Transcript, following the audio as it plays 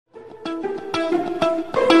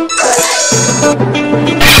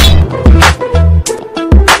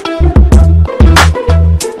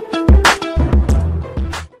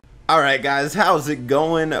Alright guys, how's it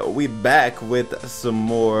going? We back with some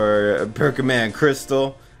more Pokemon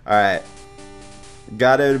Crystal. Alright,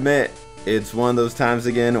 gotta admit, it's one of those times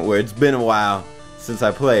again where it's been a while since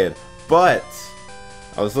I played. But,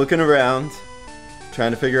 I was looking around,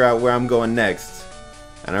 trying to figure out where I'm going next.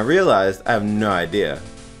 And I realized I have no idea.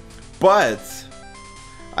 But,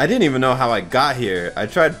 I didn't even know how I got here. I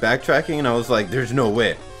tried backtracking and I was like, there's no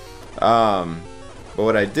way. But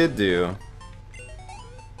what I did do...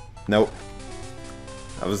 Nope.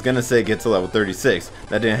 I was gonna say get to level 36.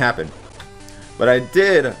 That didn't happen. But I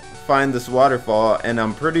did find this waterfall, and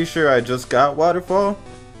I'm pretty sure I just got waterfall.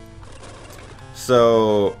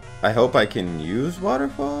 So I hope I can use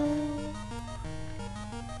waterfall.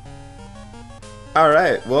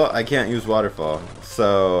 Alright, well I can't use waterfall.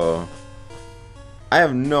 So I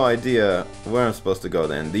have no idea where I'm supposed to go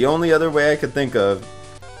then. The only other way I could think of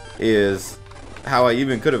is how I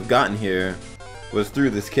even could have gotten here was through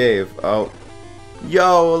this cave. Oh,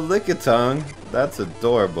 yo, a Lickitung. That's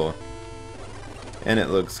adorable. And it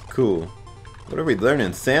looks cool. What are we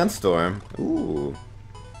learning? Sandstorm. Ooh.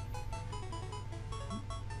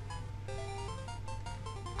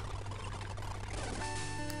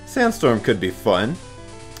 Sandstorm could be fun.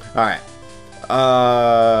 Alright.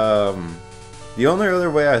 The only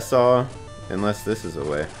other way I saw, unless this is a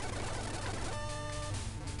way.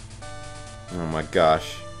 Oh my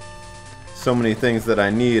gosh. So many things that I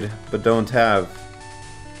need, but don't have.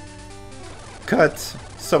 Cut!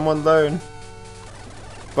 Someone learn!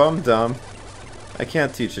 Bum dum. I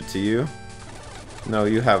can't teach it to you. No,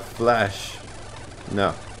 you have flash.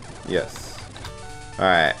 No. Yes.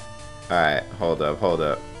 Alright. Alright, hold up, hold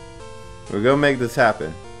up. We're gonna make this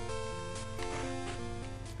happen.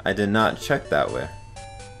 I did not check that way.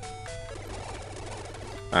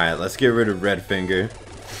 Alright, let's get rid of Redfinger.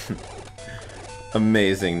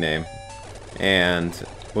 Amazing name. And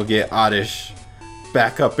we'll get Oddish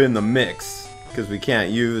back up in the mix, because we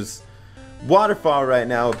can't use waterfall right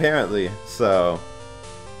now apparently. So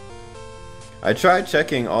I tried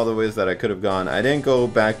checking all the ways that I could have gone. I didn't go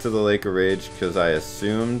back to the Lake of Rage because I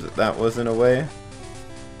assumed that wasn't a way.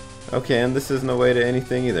 Okay, and this isn't a way to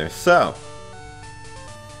anything either. So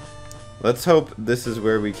let's hope this is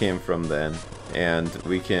where we came from then, and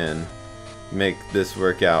we can make this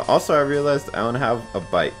work out. Also, I realized I don't have a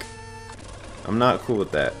bike. I'm not cool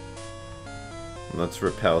with that. Let's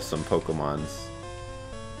repel some Pokemons.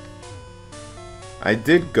 I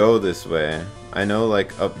did go this way. I know,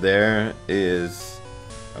 like, up there is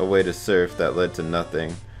a way to surf that led to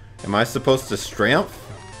nothing. Am I supposed to Stramph?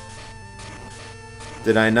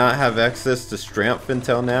 Did I not have access to Stramph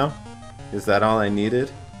until now? Is that all I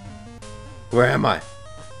needed? Where am I?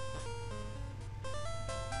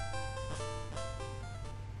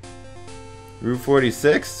 Route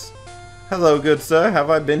 46? Hello, good sir. Have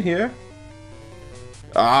I been here?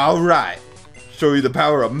 Alright. Show you the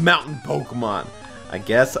power of mountain Pokemon. I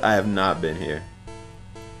guess I have not been here.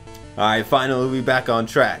 Alright, finally we back on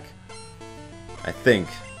track. I think.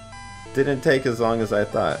 Didn't take as long as I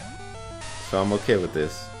thought. So I'm okay with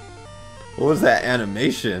this. What was that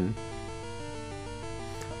animation?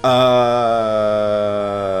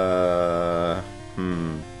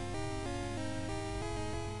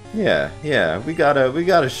 Yeah, we got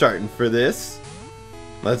a Sharton for this.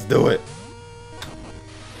 Let's do it.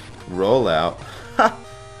 Roll out.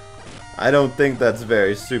 I don't think that's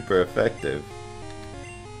very super effective.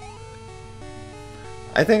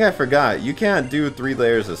 I think I forgot. You can't do 3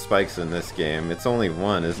 layers of spikes in this game. It's only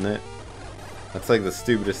 1, isn't it? That's like the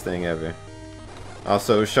stupidest thing ever.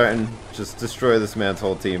 Also, Sharton, just destroy this man's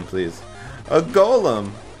whole team, please. A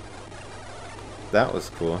Golem! That was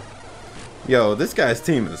cool. Yo, this guy's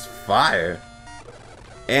team is fire.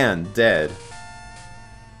 And dead.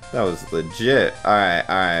 That was legit. Alright,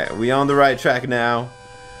 alright. We on the right track now.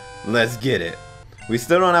 Let's get it. We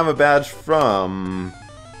still don't have a badge from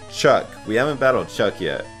Chuck. We haven't battled Chuck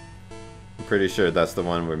yet. I'm pretty sure that's the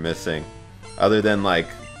one we're missing. Other than, like,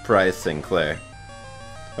 Price and Claire.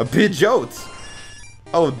 A Pidgeot!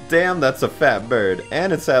 Oh, damn, that's a fat bird.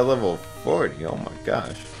 And it's at level 40. Oh my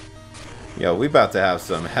gosh. Yo, we about to have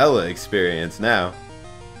some hella experience now.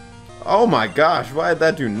 Oh my gosh, why did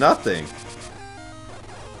that do nothing?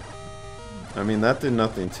 I mean, that did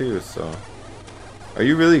nothing too, so... Are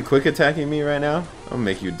you really quick attacking me right now? I'm gonna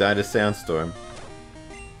make you die to Sandstorm.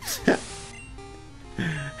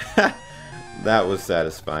 That was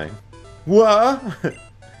satisfying. What?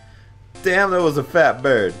 Damn, that was a fat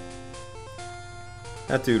bird.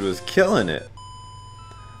 That dude was killing it.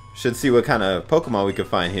 Should see what kind of Pokemon we could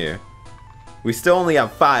find here. We still only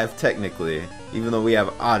have 5 technically, even though we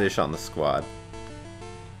have Oddish on the squad.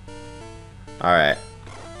 Alright.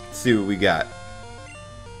 Let's see what we got.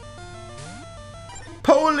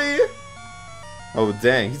 Polly! Oh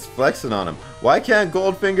dang, he's flexing on him. Why can't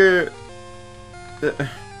Goldfinger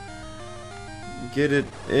get it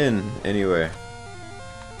in anywhere?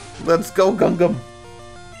 Let's go, Gungam!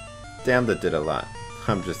 Damn, that did a lot.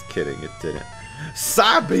 I'm just kidding, it didn't.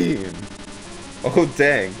 Psybeam! Oh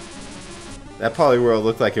dang. That Poliwhirl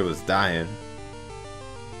looked like it was dying.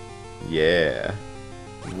 Yeah.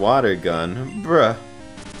 Water gun. Bruh.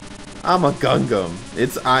 I'm a Gungam.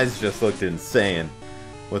 Its eyes just looked insane.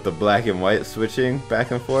 With the black and white switching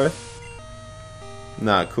back and forth.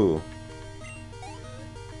 Not cool.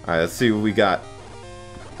 Alright, let's see what we got.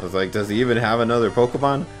 I was like, does he even have another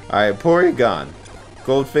Pokemon? Alright, Porygon.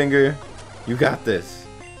 Goldfinger, you got this.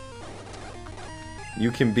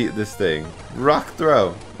 You can beat this thing. Rock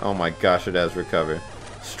Throw. Oh my gosh, it has Recover.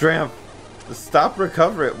 Stramp. Stop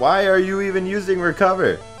Recover it. Why are you even using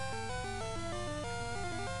Recover?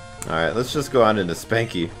 Alright, let's just go on into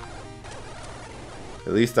Spanky.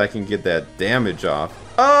 At least I can get that damage off.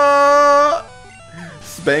 Oh!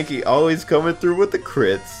 Spanky always coming through with the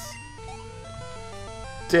crits.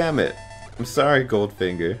 Damn it. I'm sorry,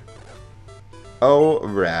 Goldfinger. Oh,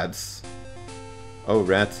 rats. Oh,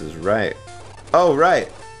 rats is right. Oh,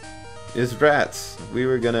 right. Is rats. We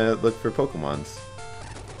were gonna look for Pokemons.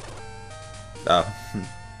 Oh.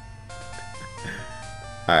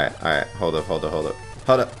 Alright. Hold up.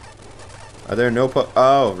 Are there no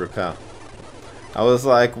Oh, Repel. I was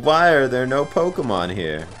like, why are there no Pokemon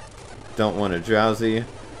here? Don't want a Drowsy.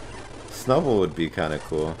 Snubbull would be kind of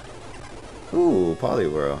cool. Ooh,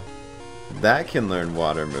 Poliwhirl. That can learn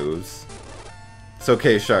water moves. It's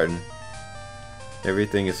okay, Sharton.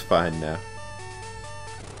 Everything is fine now.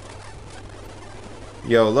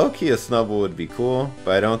 Yo, low-key a Snubbull would be cool,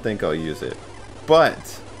 but I don't think I'll use it.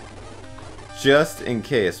 But, just in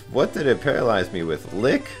case, what did it paralyze me with?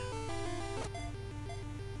 Lick?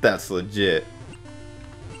 That's legit.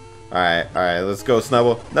 Alright, let's go,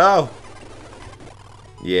 Snubbull. No!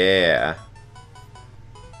 Yeah.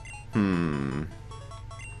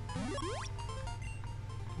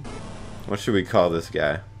 What should we call this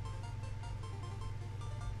guy?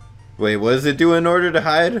 Wait, what does it do in order to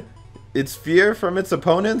hide its fear from its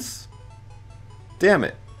opponents? Damn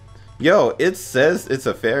it. Yo, it says it's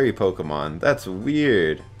a fairy Pokemon. That's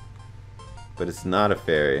weird. But it's not a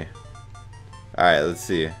fairy. Alright, let's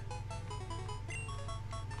see.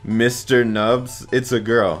 Mr. Nubs. It's a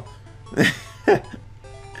girl.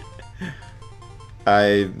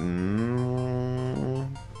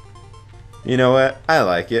 You know what? I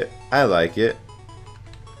like it.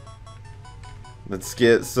 Let's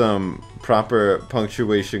get some proper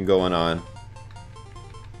punctuation going on.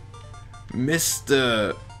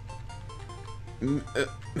 Mr.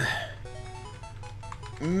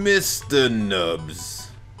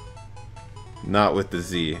 Nubs. Not with the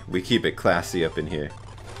Z. We keep it classy up in here.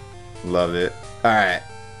 Love it. Alright.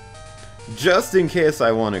 Just in case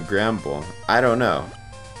I want a Gramble. I don't know.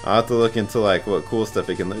 I'll have to look into like what cool stuff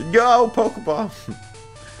it can learn. Yo, Pokeball!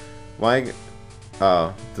 Why?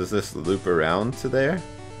 Oh, does this loop around to there?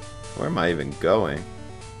 Where am I even going?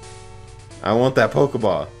 I want that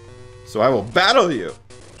Pokeball. So I will battle you!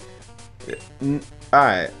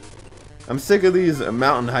 Alright. I'm sick of these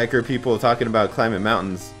mountain hiker people talking about climbing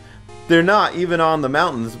mountains. They're not even on the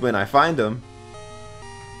mountains when I find them.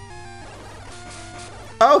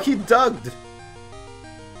 Oh, he dugged!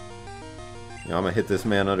 Yo, I'm gonna hit this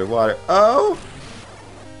man underwater. Oh!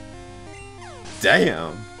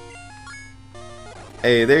 Damn!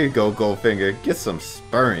 Hey, there you go, Goldfinger. Get some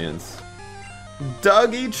experience.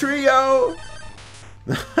 Dougie Trio!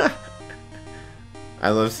 I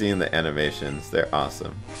love seeing the animations. They're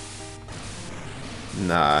awesome.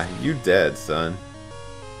 Nah, you dead, son.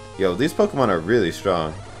 Yo, these Pokemon are really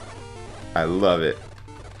strong. I love it.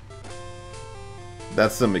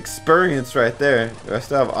 That's some experience right there. Do I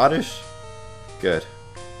still have Oddish? Good.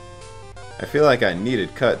 I feel like I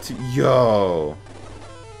needed Cut too. Yo!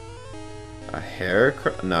 A hair?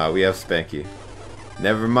 No, we have Spanky.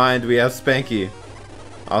 Never mind, we have Spanky.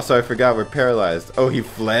 Also, I forgot we're paralyzed. Oh, he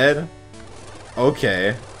fled?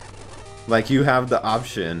 Okay. Like, you have the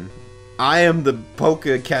option. I am the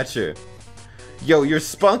Poke Catcher. Yo, you're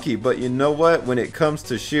spunky, but you know what? When it comes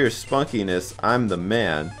to sheer spunkiness, I'm the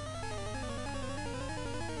man.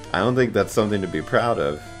 I don't think that's something to be proud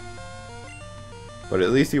of. But at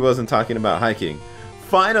least he wasn't talking about hiking.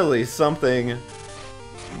 Finally, something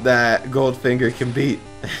that Goldfinger can beat.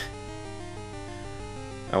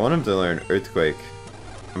 I want him to learn Earthquake.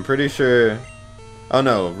 I'm pretty sure Oh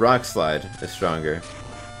no, Rock Slide is stronger.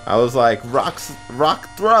 I was like, Rock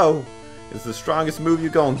Throw is the strongest move you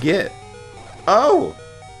gonna get. Oh!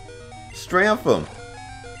 Strampham.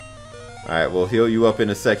 Alright, we'll heal you up in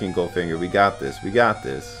a second, Goldfinger. We got this. We got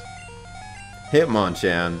this.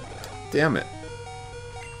 Hitmonchan. Damn it.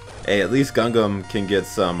 Hey, at least Gungam can get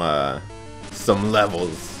some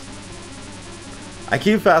levels. I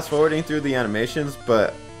keep fast forwarding through the animations,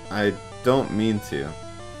 but I don't mean to.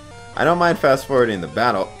 I don't mind fast forwarding the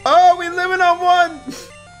battle. Oh, we limit on one!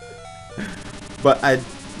 But I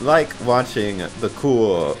like watching the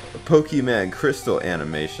cool Pokemon Crystal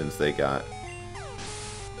animations they got.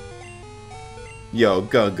 Yo,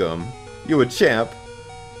 Gungam, you a champ.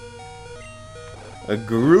 A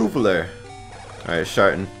Groovler. Alright,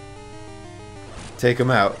 Sharton. Take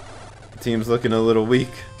him out. The team's looking a little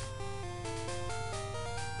weak.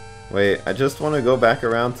 Wait, I just want to go back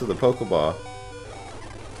around to the Pokeball.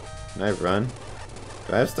 Can I run?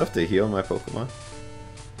 Do I have stuff to heal my Pokemon?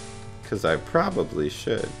 Because I probably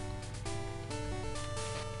should.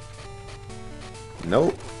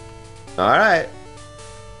 Nope. Alright.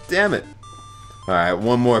 Damn it. Alright,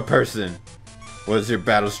 one more person. What is your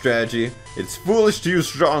battle strategy? It's foolish to use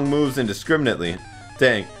strong moves indiscriminately.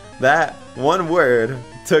 Dang, that one word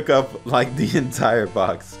took up like the entire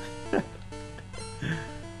box.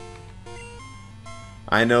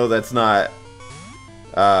 I know that's not...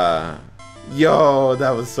 Yo, that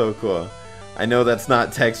was so cool. I know that's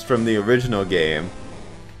not text from the original game.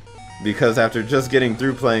 Because after just getting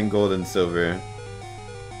through playing Gold and Silver,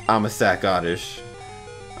 I'm a sack oddish.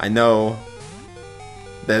 I know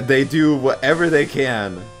that they do whatever they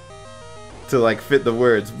can to like fit the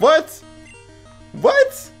words. What?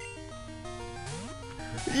 What?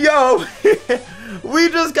 Yo, we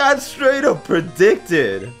just got straight up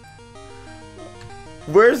predicted.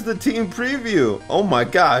 Where's the team preview? Oh my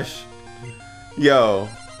gosh. Yo.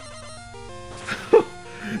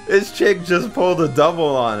 This chick just pulled a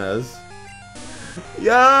double on us.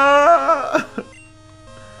 Yeah.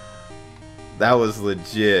 That was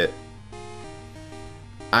legit.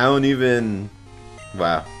 I don't even...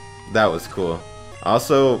 Wow. That was cool.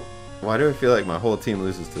 Also, why do I feel like my whole team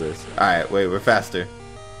loses to this? Alright, wait, we're faster.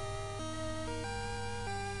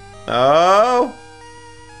 Oh!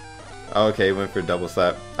 Okay, he went for double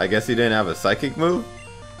slap. I guess he didn't have a psychic move?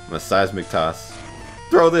 I'm a seismic toss.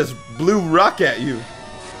 Throw this blue rock at you!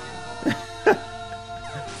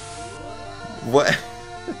 What?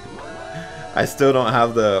 I still don't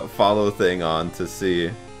have the follow thing on to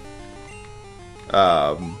see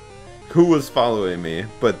who was following me,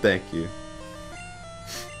 but thank you.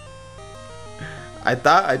 I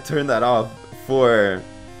thought I turned that off for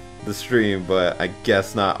the stream, but I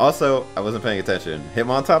guess not. Also, I wasn't paying attention.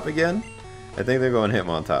 Hitmontop again? I think they're going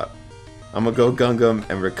Hitmontop. I'm gonna go Gungam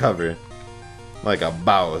and recover like a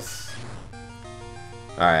boss.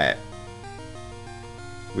 Alright.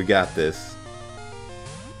 We got this.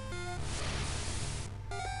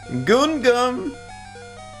 Gungam!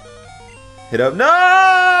 Hit up.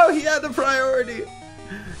 No! He had the priority!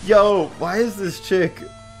 Yo, why is this chick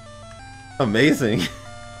amazing?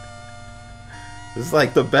 This is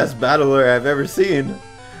like the best battler I've ever seen.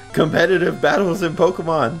 Competitive battles in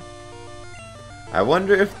Pokemon. I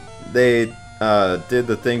wonder if they did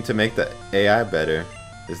the thing to make the AI better.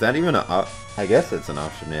 Is that even an option? I guess it's an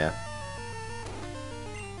option, yeah.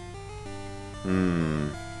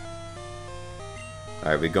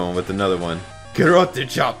 Alright, we're going with another one. Karate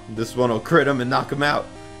chop! This one will crit him and knock him out.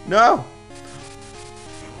 No!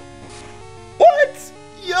 What?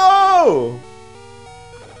 Yo!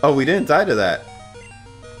 Oh, we didn't die to that.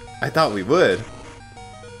 I thought we would.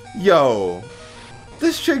 Yo!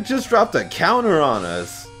 This chick just dropped a counter on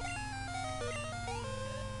us.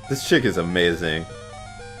 This chick is amazing.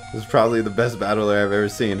 This is probably the best battler I've ever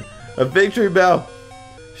seen. A victory bell!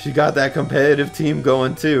 She got that competitive team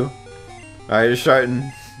going too. Alright, it's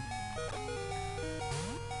Sharton.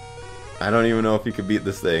 I don't even know if he could beat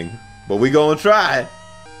this thing, but we gonna try.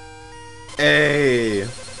 Hey!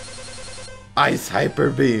 Ice Hyper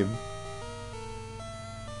Beam.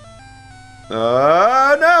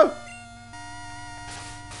 Oh no!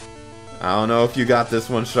 I don't know if you got this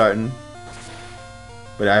one, Sharton,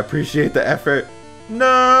 but I appreciate the effort.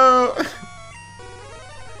 No!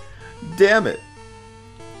 Damn it.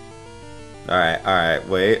 Alright,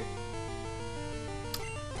 wait.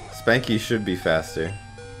 Spanky should be faster.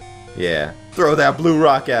 Yeah. Throw that blue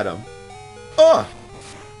rock at him. Oh!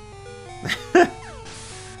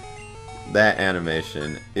 That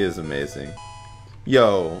animation is amazing.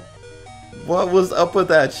 Yo. What was up with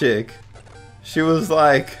that chick? She was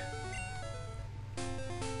like...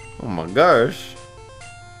 Oh my gosh.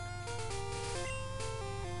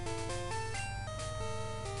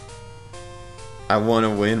 I want to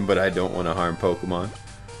win, but I don't want to harm Pokemon.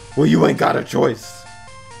 Well, you ain't got a choice.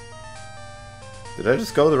 Did I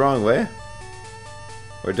just go the wrong way?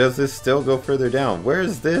 Or does this still go further down? Where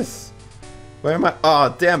is this? Where am I? Aw,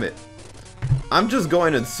 damn it. I'm just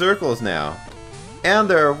going in circles now. And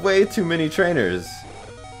there are way too many trainers.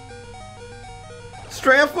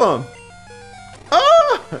 Stramp them!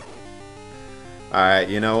 Oh! Alright,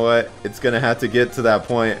 you know what? It's gonna have to get to that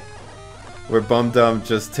point where Bum Dum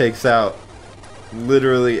just takes out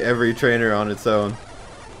literally every trainer on its own.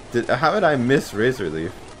 How did I miss Razor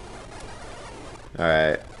Leaf?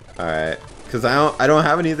 Alright, alright. Because I don't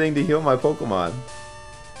have anything to heal my Pokemon.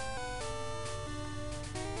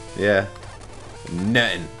 Yeah.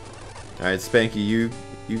 Nothing. Alright, Spanky, you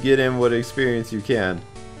get in what experience you can.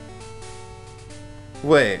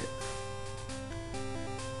 Wait.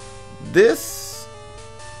 This...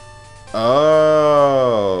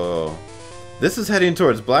 Oh. This is heading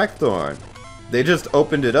towards Blackthorn. They just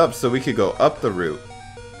opened it up so we could go up the route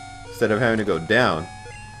instead of having to go down.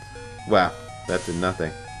 Wow, that did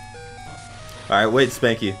nothing. Alright, wait,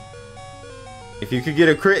 Spanky. If you could get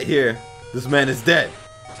a crit here, this man is dead.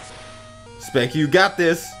 Spanky, you got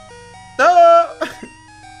this. No!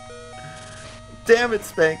 Damn it,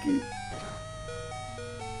 Spanky.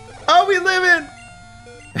 Oh, we living!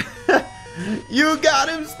 You got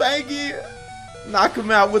him, Spanky! Knock him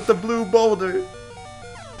out with the blue boulder.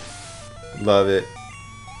 Love it.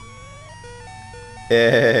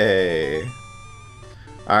 Hey.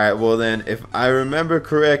 Alright, well then, if I remember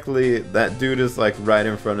correctly, that dude is like right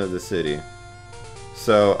in front of the city.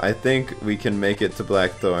 So I think we can make it to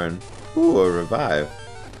Blackthorn. Ooh, a revive.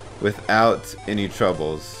 Without any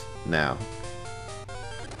troubles now.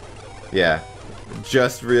 Yeah.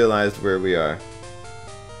 Just realized where we are.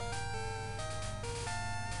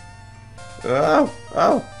 Oh!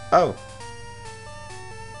 Oh! Oh!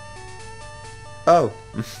 Oh!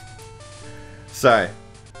 Sorry.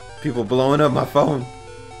 People blowing up my phone.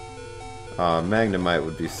 Aw, Magnemite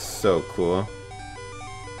would be so cool.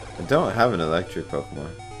 I don't have an electric Pokemon.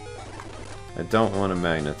 I don't want a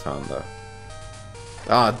Magneton though.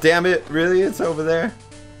 Aw, damn it! Really? It's over there?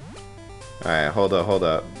 Alright, hold up, hold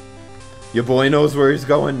up. Your boy knows where he's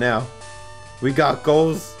going now. We got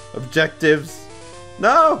goals, objectives.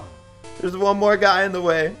 No! There's one more guy in the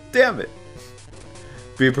way. Damn it.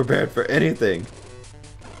 Be prepared for anything.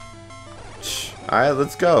 Alright,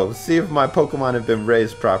 let's go. See if my Pokemon have been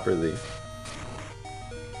raised properly.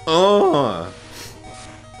 Oh!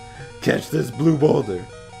 Catch this blue boulder.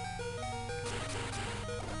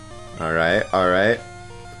 Alright, alright.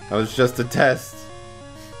 That was just a test.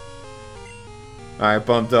 Alright,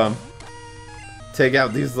 Bum Dum. Take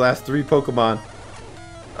out these last 3 Pokemon.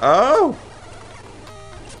 Oh!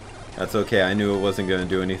 That's okay, I knew it wasn't gonna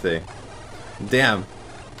do anything. Damn.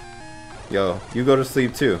 Yo, you go to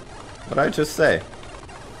sleep too. What'd I just say?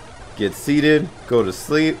 Get seated, go to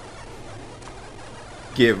sleep.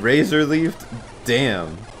 Get Razor Leafed.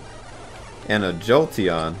 Damn. And a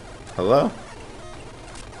Jolteon. Hello?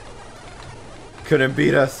 Couldn't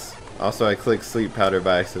beat us. Also, I clicked Sleep Powder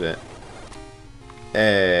by accident.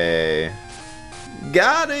 Hey.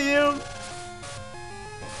 Got him!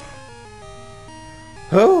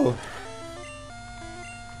 Oh.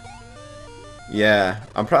 Yeah,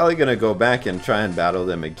 I'm probably gonna go back and try and battle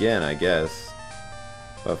them again, I guess.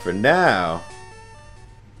 But for now,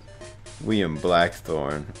 we in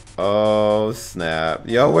Blackthorn. Oh, snap.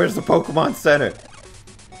 Yo, where's the Pokemon Center?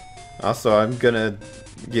 Also, I'm gonna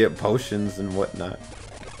get potions and whatnot.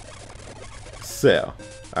 So,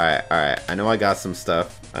 alright, alright. I know I got some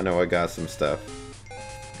stuff. I know I got some stuff.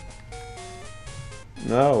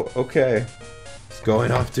 No, okay. It's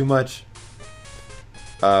going off too much.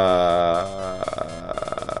 Well,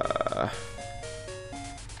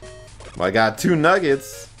 I got 2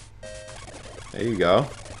 nuggets. There you go.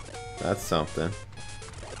 That's something.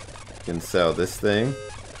 You can sell this thing.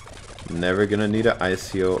 Never gonna need an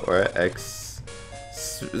Ice Heal or an X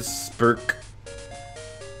Spurk.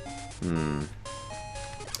 Alright,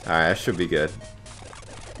 that should be good.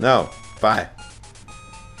 No, bye.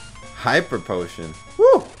 Hyper Potion.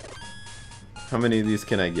 Woo! How many of these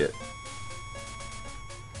can I get?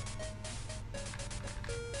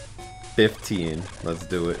 15. Let's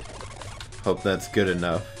do it. Hope that's good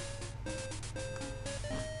enough.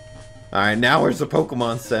 Alright, now where's the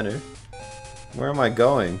Pokemon Center? Where am I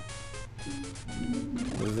going?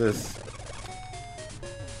 What is this?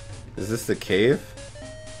 Is this the cave?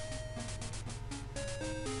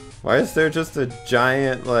 Why is there just a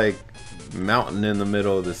giant, like, mountain in the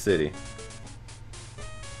middle of the city?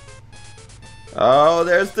 Oh,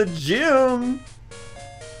 there's the gym!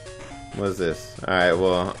 What is this? Alright,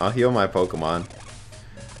 well, I'll heal my Pokemon.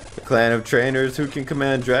 clan of trainers who can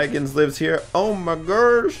command dragons lives here. Oh my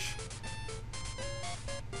gosh!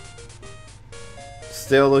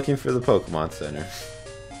 Still looking for the Pokemon Center.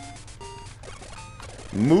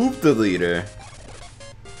 Move the leader.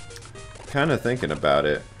 Kinda thinking about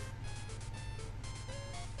it.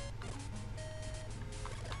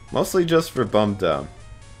 Mostly just for Bum Dum.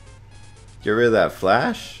 Get rid of that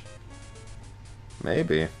Flash?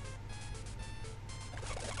 Maybe.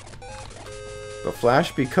 But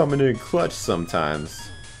Flash be coming in clutch sometimes.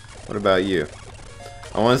 What about you?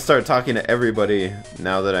 I want to start talking to everybody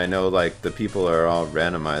now that I know like the people are all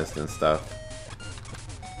randomized and stuff.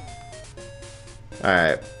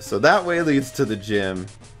 Alright, so that way leads to the gym.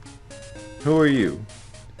 Who are you?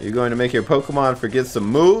 Are you going to make your Pokemon forget some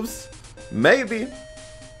moves? Maybe.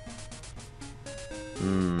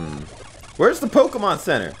 Where's the Pokemon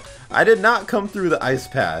Center? I did not come through the ice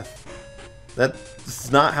path.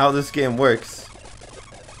 That's not how this game works.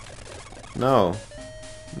 No.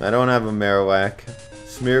 I don't have a Marowak.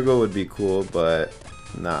 Smeargle would be cool, but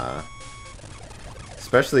nah.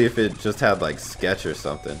 Especially if it just had like Sketch or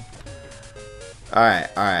something. Alright,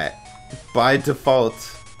 alright. By default,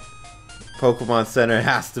 Pokemon Center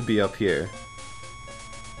has to be up here.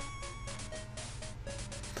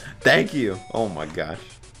 Thank you! Oh my gosh.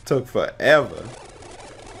 Took forever.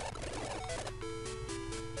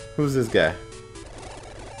 Who's this guy?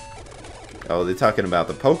 Oh, they're talking about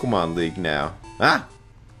the Pokemon League now. Ah!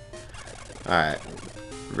 Alright.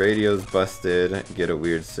 Radio's busted. Get a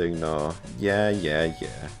weird signal. Yeah, yeah,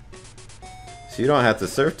 yeah. So you don't have to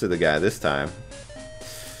surf to the guy this time.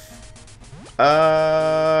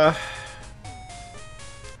 I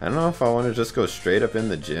don't know if I want to just go straight up in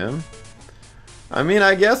the gym. I mean,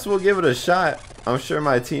 I guess we'll give it a shot. I'm sure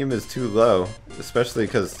my team is too low, especially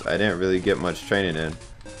because I didn't really get much training in.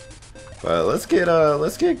 But let's get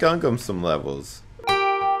Gungam some levels.